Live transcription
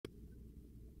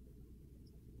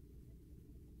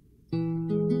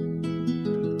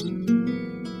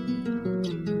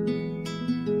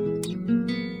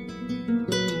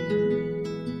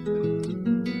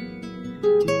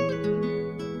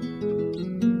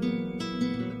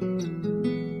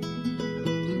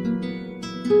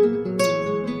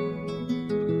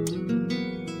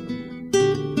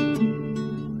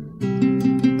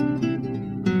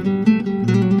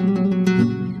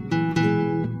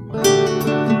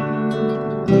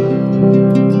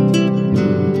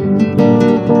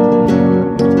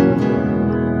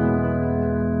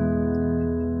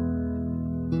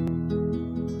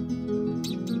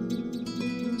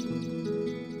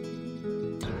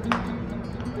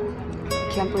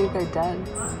can't believe they're dead.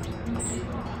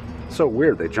 So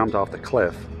weird, they jumped off the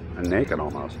cliff, and naked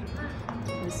almost.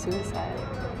 It was suicide.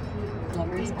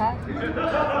 Lover's pact?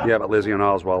 Yeah, but Lizzie and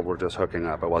Oswald were just hooking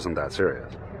up. It wasn't that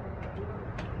serious.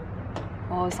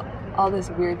 Well, it's all this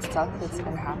weird stuff that's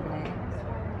been happening.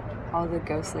 All the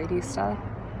ghost lady stuff.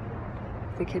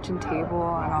 The kitchen table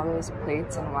and all those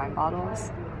plates and wine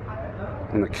bottles.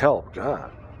 And the kelp,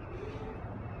 God.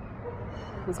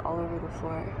 It was all over the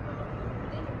floor.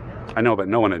 I know, but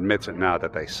no one admits it now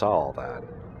that they saw all that.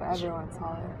 But everyone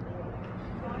saw it.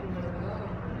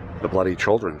 The bloody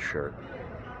children's shirt.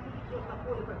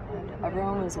 And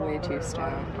everyone was way too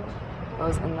stoned. It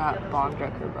was in that bong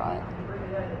Drucker brought.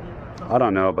 I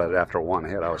don't know, but after one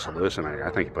hit, I was hallucinating.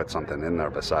 I think he put something in there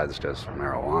besides just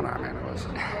marijuana. I mean, it was...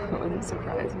 It wouldn't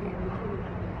surprise me.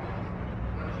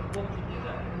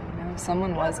 You know,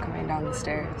 someone was coming down the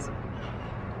stairs.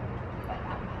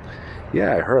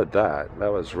 Yeah, I heard that.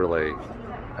 That was really...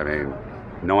 I mean,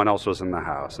 no one else was in the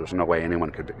house. There's no way anyone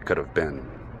could have been...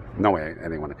 No way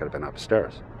anyone could have been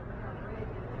upstairs.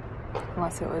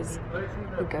 Unless it was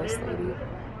the ghost lady.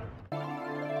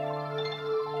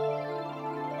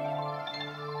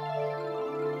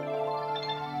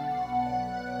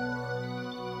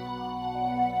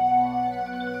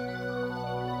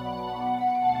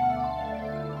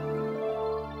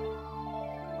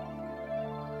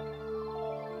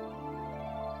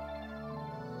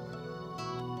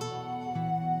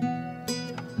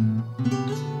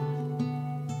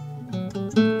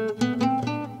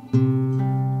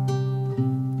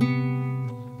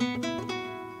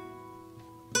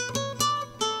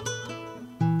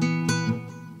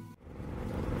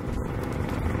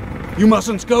 You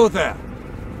mustn't go there.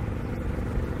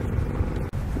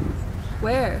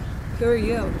 Where? Who are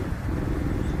you?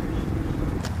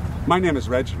 My name is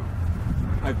Reginald.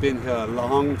 I've been here a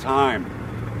long time.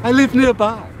 I live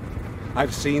nearby.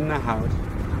 I've seen the house.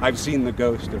 I've seen the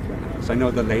ghost of the house. I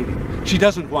know the lady. She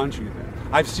doesn't want you there.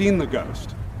 I've seen the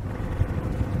ghost.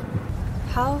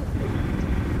 How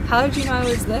did you know I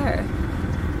was there?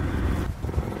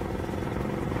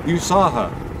 You saw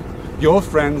her. Your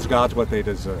friends got what they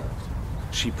deserved.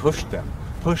 She pushed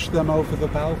them over the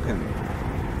balcony.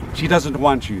 She doesn't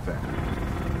want you there.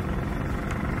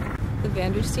 The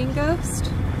Vanderstein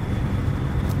ghost?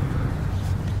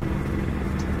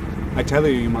 I tell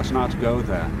you, you must not go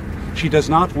there. She does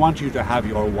not want you to have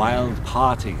your wild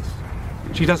parties.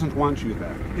 She doesn't want you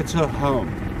there. It's her home.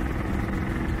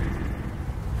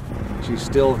 She's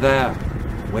still there,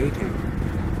 waiting,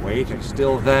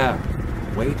 still there,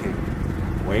 waiting.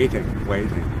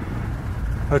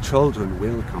 Her children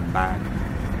will come back.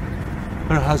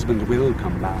 Her husband will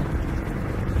come back.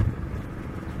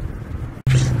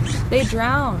 They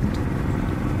drowned.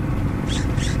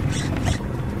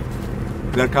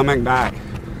 They're coming back.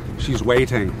 She's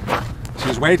waiting.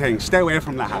 Stay away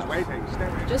from the house.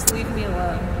 Just leave me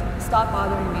alone. Stop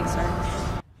bothering me, sir.